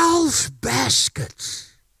 12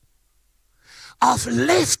 baskets of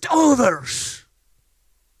leftovers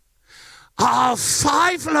of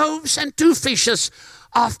 5 loaves and 2 fishes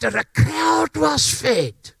after a crowd was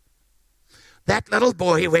fed. That little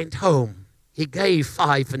boy went home. He gave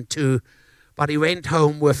 5 and 2, but he went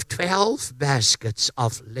home with 12 baskets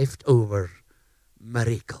of leftover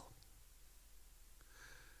miracle.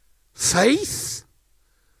 Faith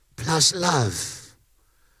plus love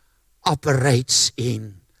operates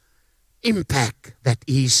in impact that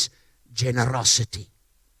is generosity.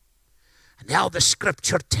 And now the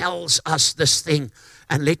scripture tells us this thing.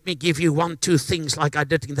 And let me give you 1, 2 things like I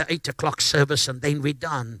did in the 8 o'clock service, and then we're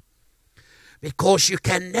done. Because you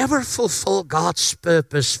can never fulfill God's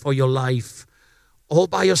purpose for your life all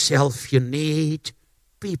by yourself. You need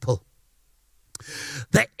people.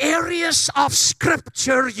 The areas of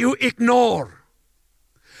scripture you ignore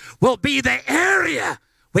will be the area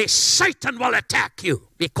where Satan will attack you,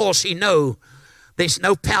 because he knows there's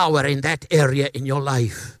no power in that area in your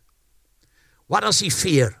life. What does he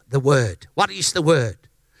fear? The word. What is the word?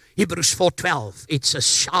 Hebrews 4:12, it's a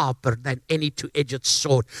sharper than any two-edged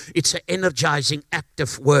sword. It's an energizing,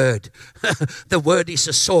 active word. The word is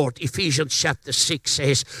a sword. Ephesians chapter 6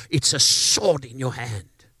 says it's a sword in your hand.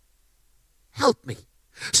 Help me.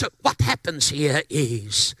 So what happens here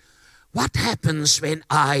is, what happens when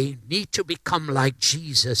I need to become like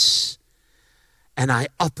Jesus and I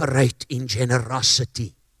operate in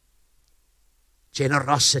generosity?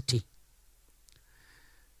 Generosity.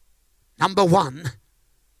 Number 1,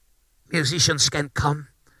 musicians can come.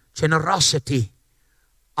 Generosity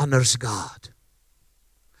honors God.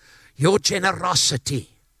 Your generosity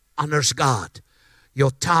honors God. Your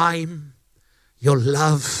time, your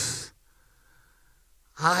love.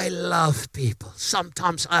 I love people.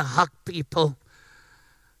 Sometimes I hug people.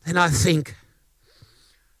 Then I think,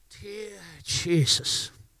 dear Jesus.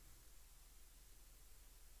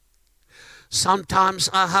 Sometimes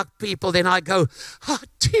I hug people, then I go,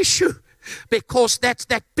 tissue. Because that's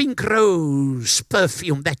that pink rose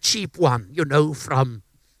perfume, that cheap one, from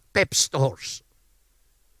pep stores.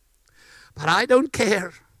 But I don't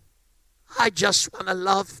care. I just want to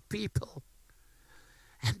love people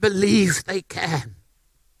and believe they can.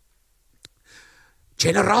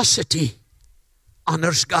 Generosity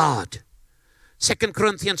honors God. 2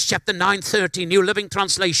 Corinthians chapter 9:30, New Living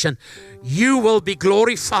Translation. You will be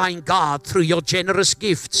glorifying God through your generous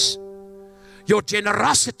gifts. Your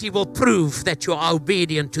generosity will prove that you are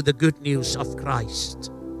obedient to the good news of Christ.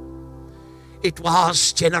 It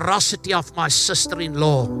was generosity of my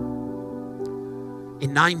sister-in-law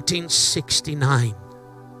in 1969.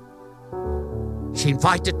 She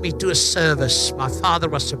invited me to a service. My father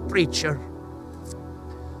was a preacher.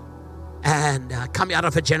 And coming out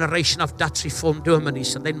of a generation of Dutch Reformed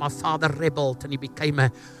Dominees. And then my father rebelled and he became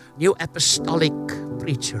a new apostolic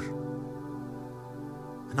preacher.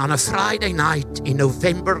 And on a Friday night in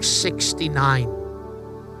November 69,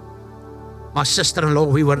 my sister-in-law,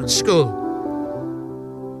 we were in school.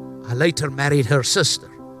 I later married her sister,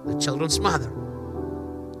 the children's mother.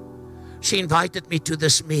 She invited me to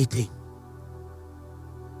this meeting.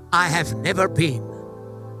 I have never been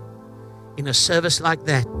in a service like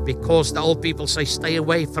that because the old people say stay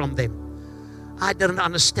away from them. I didn't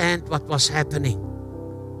understand what was happening.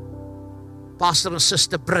 Pastor and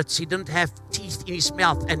Sister Brits, he didn't have teeth in his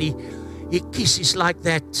mouth and he kisses like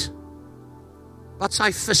that. What's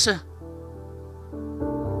hy visse?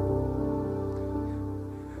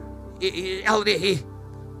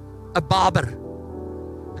 A barber,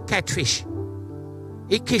 a catfish.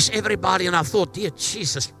 He kissed everybody and I thought, dear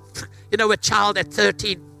Jesus, a child at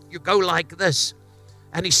 13, you go like this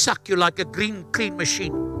and he suck you like a green clean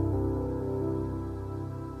machine.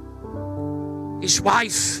 His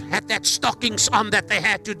wife had that stockings on that they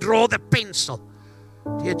had to draw the pencil.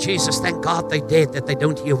 Dear Jesus, thank God they did, that they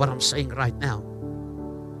don't hear what I'm saying right now.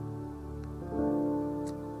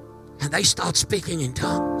 And they start speaking in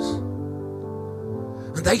tongues.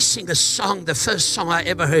 And they sing a song, the first song I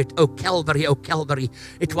ever heard, O Calvary, O Calvary.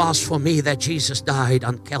 It was for me that Jesus died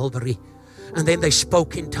on Calvary. And then they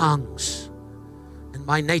spoke in tongues. And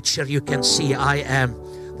my nature, you can see, I am.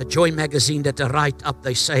 The Joy magazine that they write up,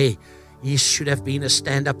 they say, he should have been a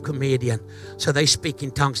stand-up comedian. So they speak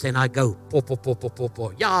in tongues, then I go, po, po, po, po, po,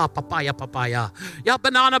 po. Yeah, papaya, papaya. Yeah,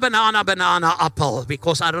 banana, banana, banana, apple.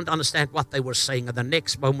 Because I don't understand what they were saying. And the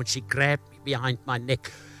next moment, she grabbed me behind my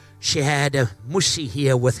neck. She had a mussy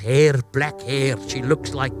here with hair, black hair. She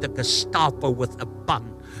looks like the Gestapo with a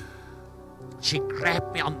bun. She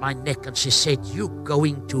grabbed me on my neck and she said, you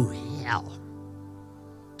going to hell.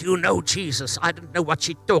 Do you know Jesus? I didn't know what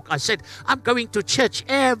she talked. I said, I'm going to church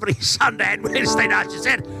every Sunday and Wednesday night. She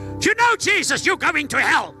said, do you know Jesus? You're going to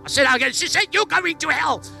hell. I said again. She said, you're going to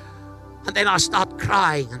hell. And then I start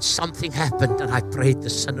crying and something happened and I prayed the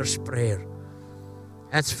sinner's prayer.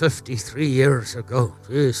 That's 53 years ago.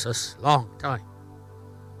 Jesus, long time.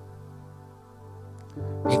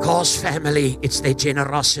 Because family, it's their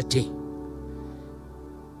generosity.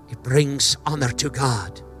 It brings honor to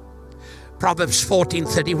God. Proverbs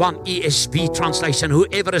 14:31 ESV translation.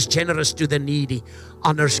 Whoever is generous to the needy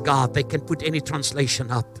honors God. They can put any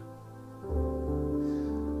translation up.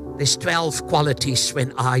 There's 12 qualities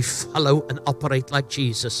when I follow and operate like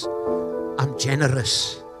Jesus. I'm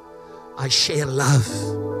generous. I share love.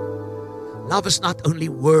 Love is not only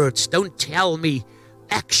words. Don't tell me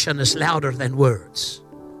action is louder than words.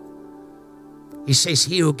 He says,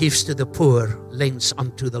 he who gives to the poor lends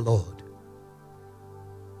unto the Lord.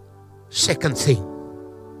 Second thing,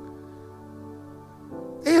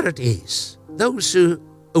 there it is. Those who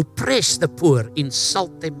oppress the poor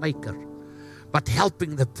insult their maker, but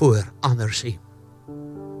helping the poor honors him.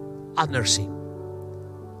 Honors him.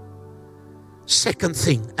 Second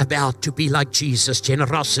thing about to be like Jesus,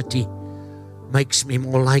 generosity makes me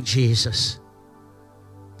more like Jesus.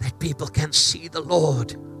 That people can see the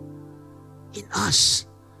Lord in us.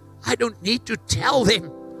 I don't need to tell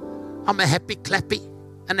them I'm a happy clappy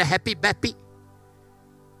and a happy bappy.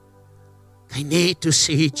 They need to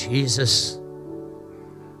see Jesus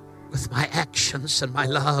with my actions and my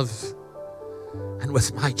love and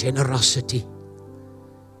with my generosity.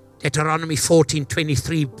 Deuteronomy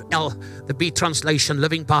 14:23, the B translation,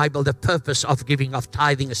 Living Bible, the purpose of giving, of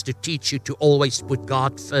tithing is to teach you to always put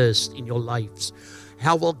God first in your lives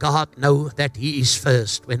How will God know that He is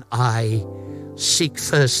first? When I seek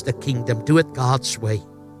first the kingdom, do it God's way,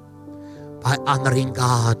 by honoring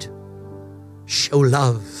God, show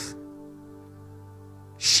love,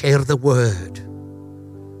 share the word,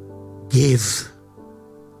 give.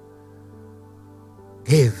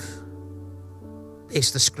 There's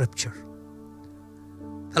the scripture.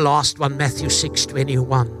 The last one, Matthew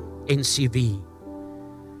 6:21, NCV.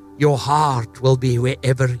 Your heart will be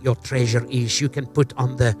wherever your treasure is. You can put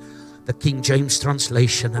on the King James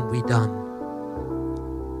translation and we're done.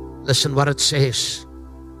 Listen what it says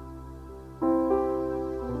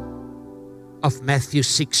of Matthew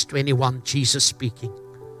 6:21, Jesus speaking.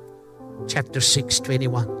 Chapter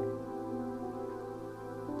 6:21.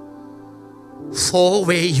 For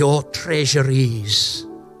where your treasure is,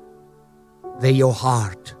 there your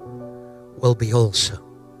heart will be also.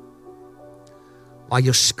 Waar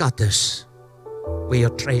jou skat is, where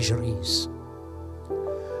your treasure is.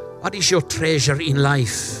 What is your treasure in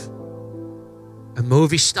life? A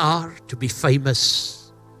movie star, to be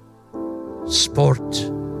famous, sport.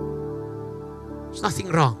 There's nothing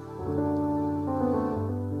wrong.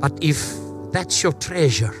 But if that's your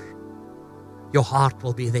treasure, your heart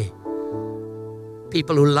will be there.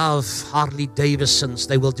 People who love Harley Davidsons,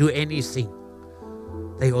 they will do anything.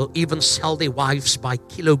 They will even sell their wives per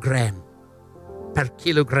kilogram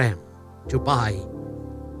to buy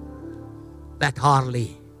that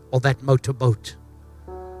Harley or that motorboat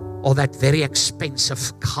or that very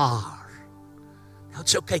expensive car. Now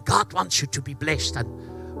it's okay. God wants you to be blessed and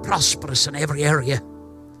prosperous in every area.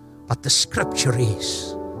 But the scripture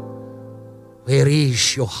is, where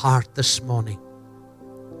is your heart this morning?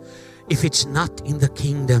 If it's not in the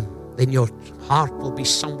kingdom, then your heart will be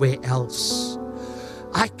somewhere else.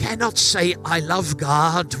 I cannot say I love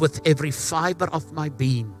God with every fiber of my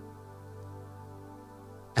being,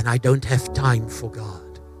 and I don't have time for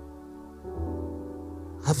God.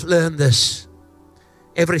 I've learned this.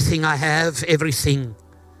 Everything I have, everything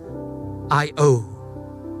I owe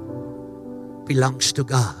belongs to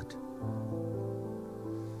God.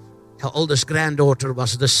 Our oldest granddaughter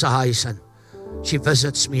was this size, and she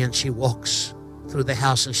visits me and she walks through the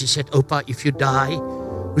house and she said, Opa, if you die,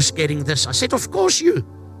 who's getting this? I said, of course you.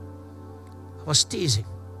 I was teasing.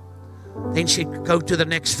 Then she'd go to the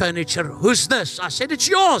next furniture. Who's this? I said, it's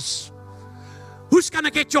yours. Who's going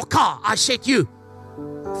to get your car? I said, you.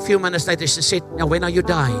 A few minutes later, she said, now when are you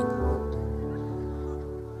dying?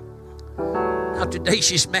 Now today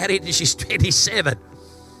she's married and she's 27.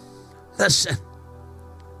 Listen,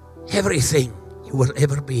 everything you will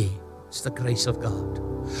ever be, it's the grace of God.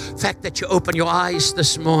 The fact that you open your eyes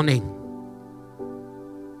this morning.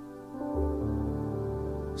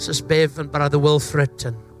 Sis Bev and Brother Wilfred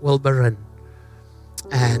and Wilbur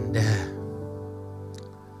and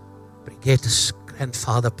Brigette's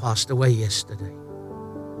grandfather passed away yesterday.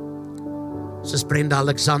 Sis Brenda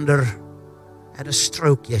Alexander had a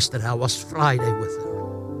stroke yesterday. I was Friday with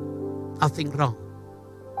her. Nothing wrong.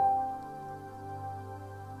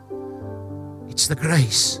 It's the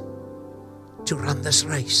grace to run this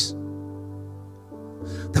race.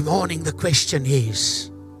 The morning the question is,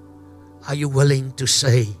 are you willing to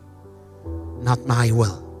say, not my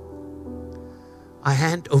will? I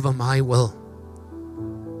hand over my will.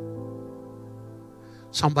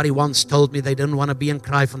 Somebody once told me they didn't want to be in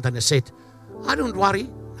Kraaifontein. I said, I don't worry.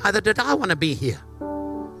 Neither did I want to be here.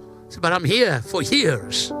 I said, but I'm here for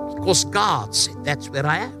years because God said that's where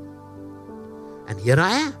I am. And here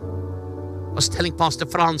I am. I was telling Pastor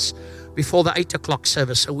Frans before the 8 o'clock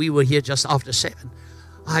service, so we were here just after 7.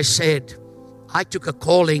 I said, I took a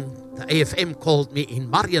calling. The AFM called me in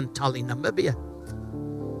Marienthal in Namibia.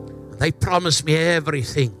 They promised me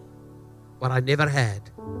everything, what I never had.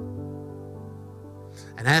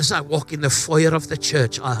 And as I walk in the foyer of the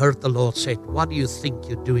church, I heard the Lord say, what do you think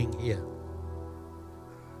you're doing here?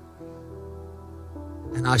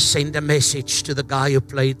 And I sent a message to the guy who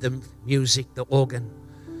played the music, the organ,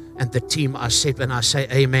 and the team. I said, when I say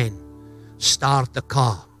amen, start the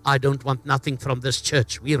car. I don't want nothing from this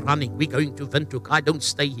church. We're running. We're going to Windhoek. I don't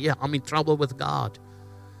stay here. I'm in trouble with God.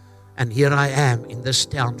 And here I am in this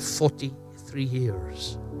town 43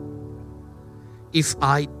 years. If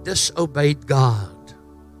I disobeyed God,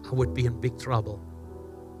 I would be in big trouble.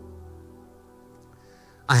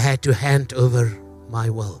 I had to hand over my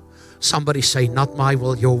will. Somebody say, not my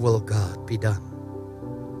will, your will, God, be done.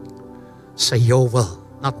 Say, your will,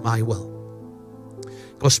 not my will.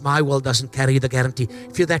 Because my will doesn't carry the guarantee.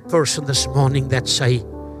 If you're that person this morning that say,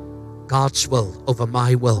 God's will over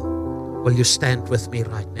my will you stand with me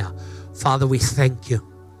right now? Father, we thank you.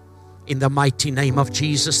 In the mighty name of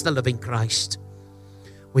Jesus, the living Christ.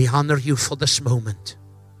 We honor you for this moment.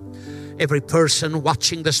 Every person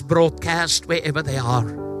watching this broadcast, wherever they are,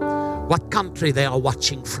 what country they are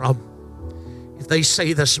watching from, if they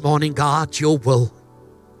say this morning, God, your will,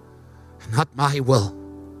 not my will,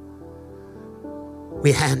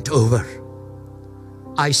 we hand over.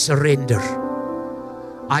 I surrender.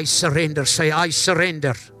 I surrender. Say, I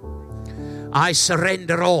surrender. I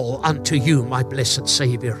surrender all unto you, my blessed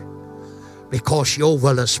Savior, because your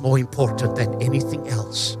will is more important than anything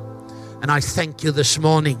else. And I thank you this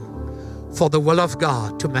morning for the will of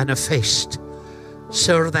God to manifest.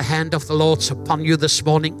 Sir, the hand of the Lord's upon you this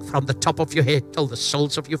morning, from the top of your head till the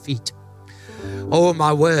soles of your feet. Oh,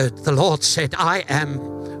 my word, the Lord said, I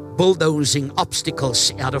am bulldozing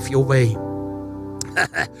obstacles out of your way.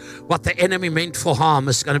 What the enemy meant for harm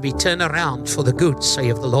is going to be turned around for the good,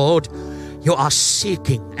 saith the Lord. You are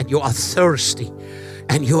seeking and you are thirsty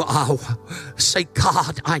and you are, say,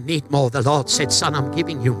 God, I need more. The Lord said, son, I'm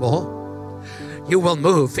giving you more. You will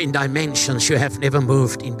move in dimensions you have never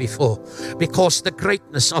moved in before, because the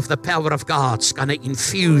greatness of the power of God's going to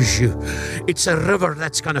infuse you. It's a river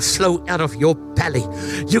that's going to flow out of your belly.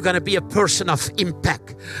 You're going to be a person of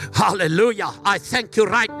impact. Hallelujah. I thank you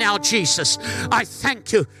right now, Jesus. I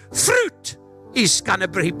thank you. Fruit is going to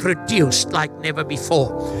be produced like never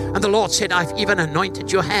before. And the Lord said, I've even anointed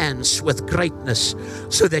your hands with greatness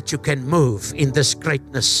so that you can move in this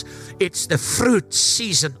greatness. It's the fruit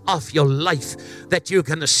season of your life that you're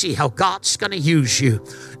going to see how God's going to use you.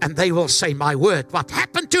 And they will say, my word, what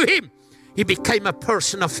happened to him? He became a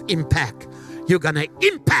person of impact. You're going to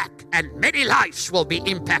impact, and many lives will be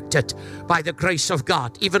impacted by the grace of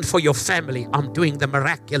God. Even for your family, I'm doing the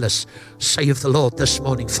miraculous, save the Lord, this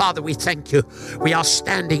morning. Father, we thank you. We are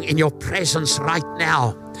standing in your presence right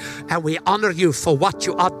now, and we honor you for what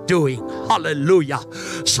you are doing. Hallelujah.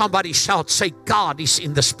 Somebody shout, say, God is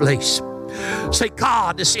in this place. Say,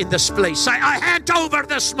 God is in this place. Say, I hand over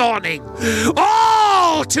this morning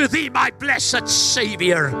all to thee, my blessed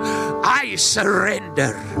Savior. I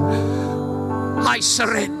surrender. I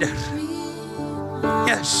surrender.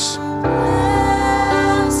 Yes.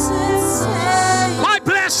 My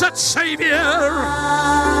blessed Savior.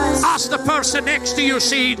 Ask the person next to you,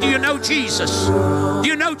 see, do you know Jesus? Do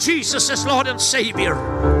you know Jesus as Lord and Savior?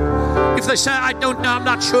 If they say, I don't know, I'm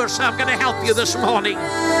not sure, so I'm going to help you this morning.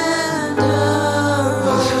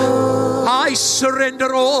 I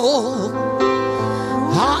surrender all.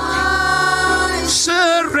 I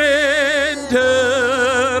surrender.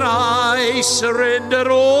 I surrender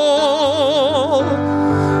all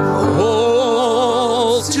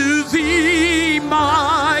to thee,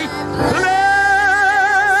 my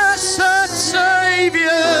blessed Savior.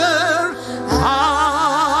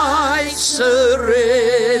 I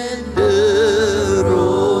surrender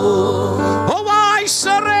all. Oh, I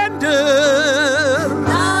surrender.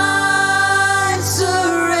 I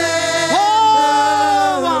surrender.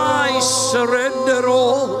 Oh, I surrender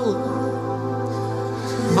all.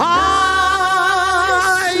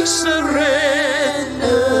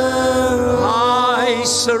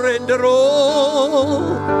 Surrender all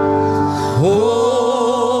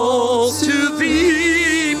to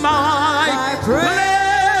thee, my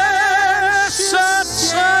blessed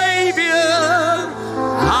Savior.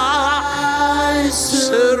 I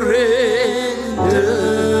surrender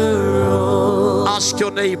all. Ask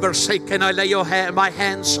your neighbor, say, can I lay my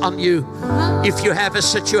hands on you? If you have a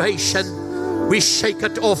situation, we shake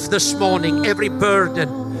it off this morning. Every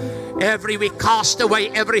burden, we cast away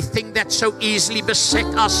everything that so easily beset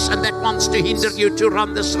us and that wants to hinder you to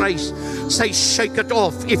run this race. Say, shake it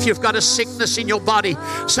off. If you've got a sickness in your body,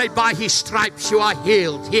 say, by his stripes you are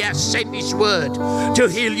healed. He has sent his word to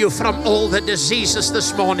heal you from all the diseases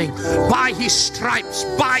this morning. By his stripes,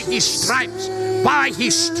 by his stripes, by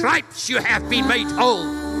his stripes you have been made whole.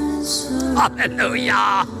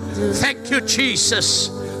 Hallelujah. Thank you, Jesus.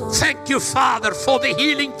 Thank you, Father, for the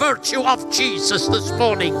healing virtue of Jesus this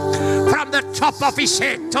morning, from the top of his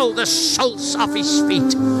head till the soles of his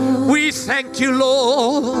feet. We thank you,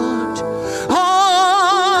 Lord.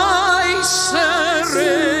 I surrender.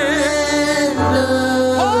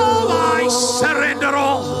 Oh, I surrender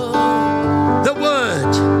all. The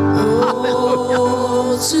word.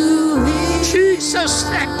 Hallelujah. Jesus,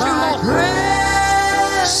 thank you, Lord.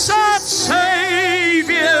 Such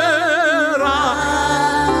Savior.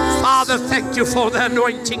 Father, thank you for the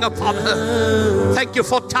anointing upon her. Thank you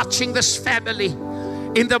for touching this family.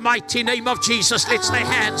 In the mighty name of Jesus, let their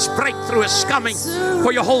hands. Breakthrough is coming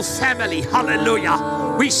for your whole family.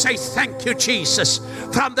 Hallelujah. We say thank you, Jesus.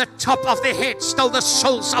 From the top of their heads till the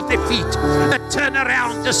soles of their feet, the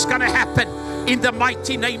turnaround is going to happen in the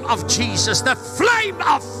mighty name of Jesus. The flame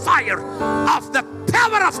of fire of the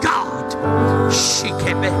power of God.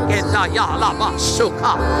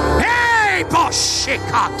 Hey,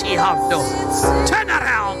 turn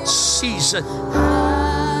around, season.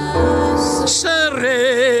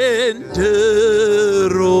 Surrender.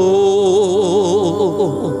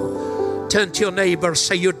 Turn to your neighbor.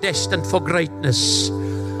 Say, you're destined for greatness.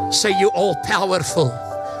 Say, you're all powerful.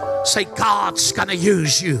 Say, God's gonna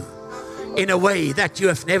use you in a way that you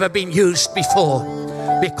have never been used before,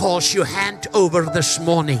 because you hand over this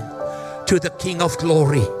morning to the King of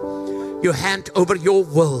Glory. You hand over your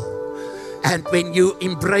will, and when you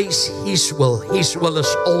embrace His will is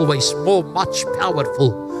always much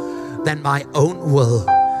powerful than my own will,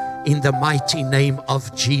 in the mighty name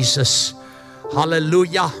of Jesus.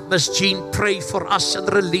 Hallelujah. Miss Jean, pray for us and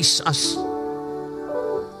release us.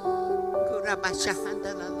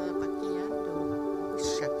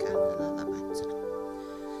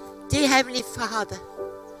 Dear Heavenly Father,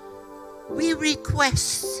 we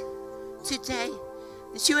request today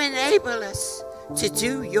that you enable us to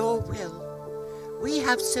do your will. We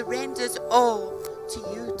have surrendered all to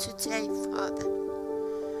you today, Father.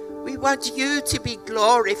 We want you to be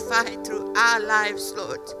glorified through our lives,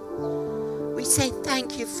 Lord. We say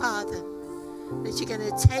thank you, Father, that you're going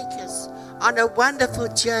to take us on a wonderful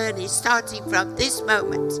journey starting from this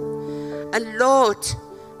moment. And Lord,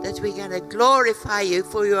 that we're going to glorify you,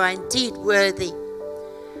 for you are indeed worthy.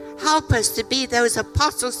 Help us to be those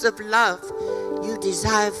apostles of love you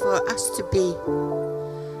desire for us to be.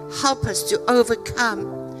 Help us to overcome.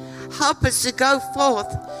 Help us to go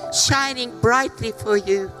forth shining brightly for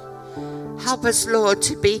you. Help us, Lord,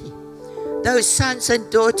 to be those sons and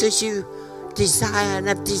daughters you desire and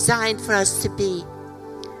have designed for us to be.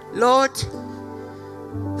 Lord,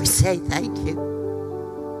 we say thank you.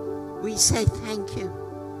 We say thank you.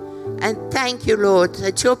 And thank you, Lord,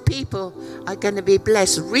 that your people are going to be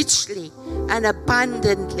blessed richly and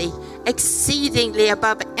abundantly, exceedingly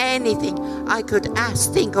above anything I could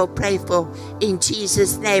ask, think, or pray for, in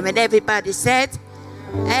Jesus' name. And everybody said,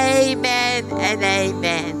 amen and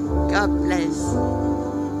amen. God bless.